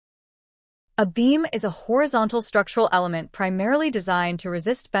A beam is a horizontal structural element primarily designed to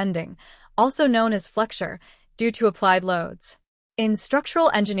resist bending, also known as flexure, due to applied loads. In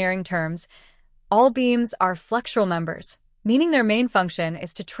structural engineering terms, all beams are flexural members, meaning their main function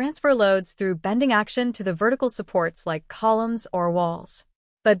is to transfer loads through bending action to the vertical supports like columns or walls.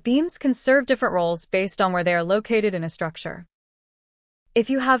 But beams can serve different roles based on where they are located in a structure. If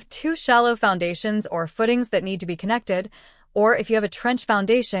you have two shallow foundations or footings that need to be connected, or if you have a trench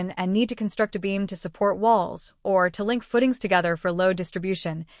foundation and need to construct a beam to support walls or to link footings together for load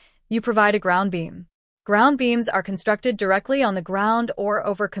distribution, you provide a ground beam. Ground beams are constructed directly on the ground or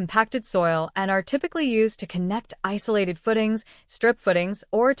over compacted soil and are typically used to connect isolated footings, strip footings,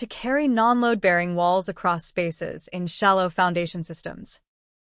 or to carry non-load-bearing walls across spaces in shallow foundation systems.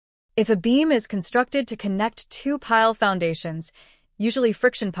 If a beam is constructed to connect two pile foundations, usually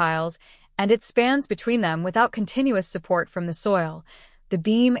friction piles, and it spans between them without continuous support from the soil, the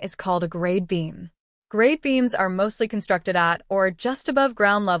beam is called a grade beam. Grade beams are mostly constructed at or just above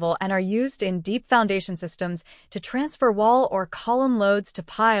ground level and are used in deep foundation systems to transfer wall or column loads to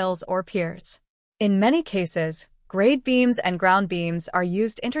piles or piers. In many cases, grade beams and ground beams are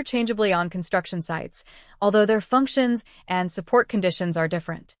used interchangeably on construction sites, although their functions and support conditions are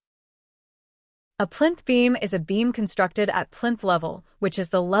different. A plinth beam is a beam constructed at plinth level, which is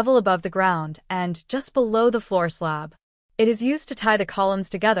the level above the ground and just below the floor slab. It is used to tie the columns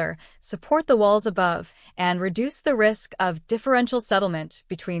together, support the walls above, and reduce the risk of differential settlement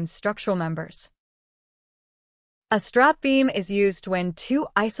between structural members. A strap beam is used when two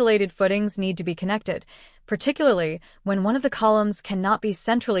isolated footings need to be connected, particularly when one of the columns cannot be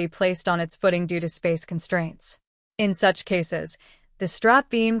centrally placed on its footing due to space constraints. In such cases, the strap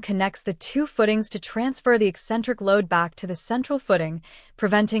beam connects the two footings to transfer the eccentric load back to the central footing,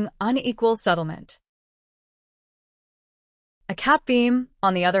 preventing unequal settlement. A cap beam,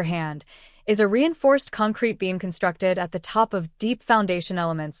 on the other hand, is a reinforced concrete beam constructed at the top of deep foundation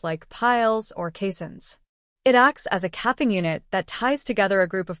elements like piles or caissons. It acts as a capping unit that ties together a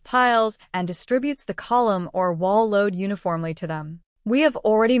group of piles and distributes the column or wall load uniformly to them. We have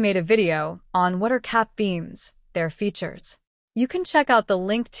already made a video on what are cap beams, their features. You can check out the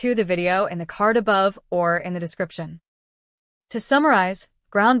link to the video in the card above or in the description. To summarize,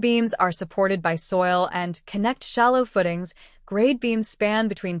 ground beams are supported by soil and connect shallow footings. Grade beams span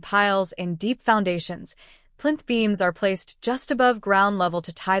between piles in deep foundations. Plinth beams are placed just above ground level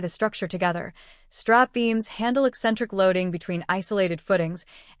to tie the structure together. Strap beams handle eccentric loading between isolated footings,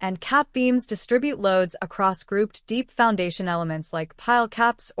 and cap beams distribute loads across grouped deep foundation elements like pile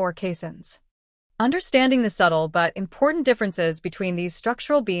caps or caissons. Understanding the subtle but important differences between these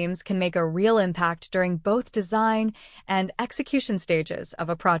structural beams can make a real impact during both design and execution stages of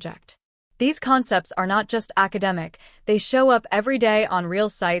a project. These concepts are not just academic, they show up every day on real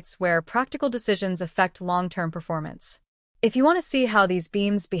sites where practical decisions affect long-term performance. If you want to see how these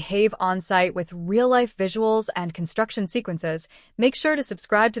beams behave on-site with real-life visuals and construction sequences, make sure to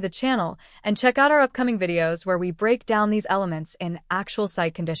subscribe to the channel and check out our upcoming videos where we break down these elements in actual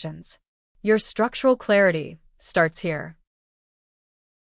site conditions. Your structural clarity starts here.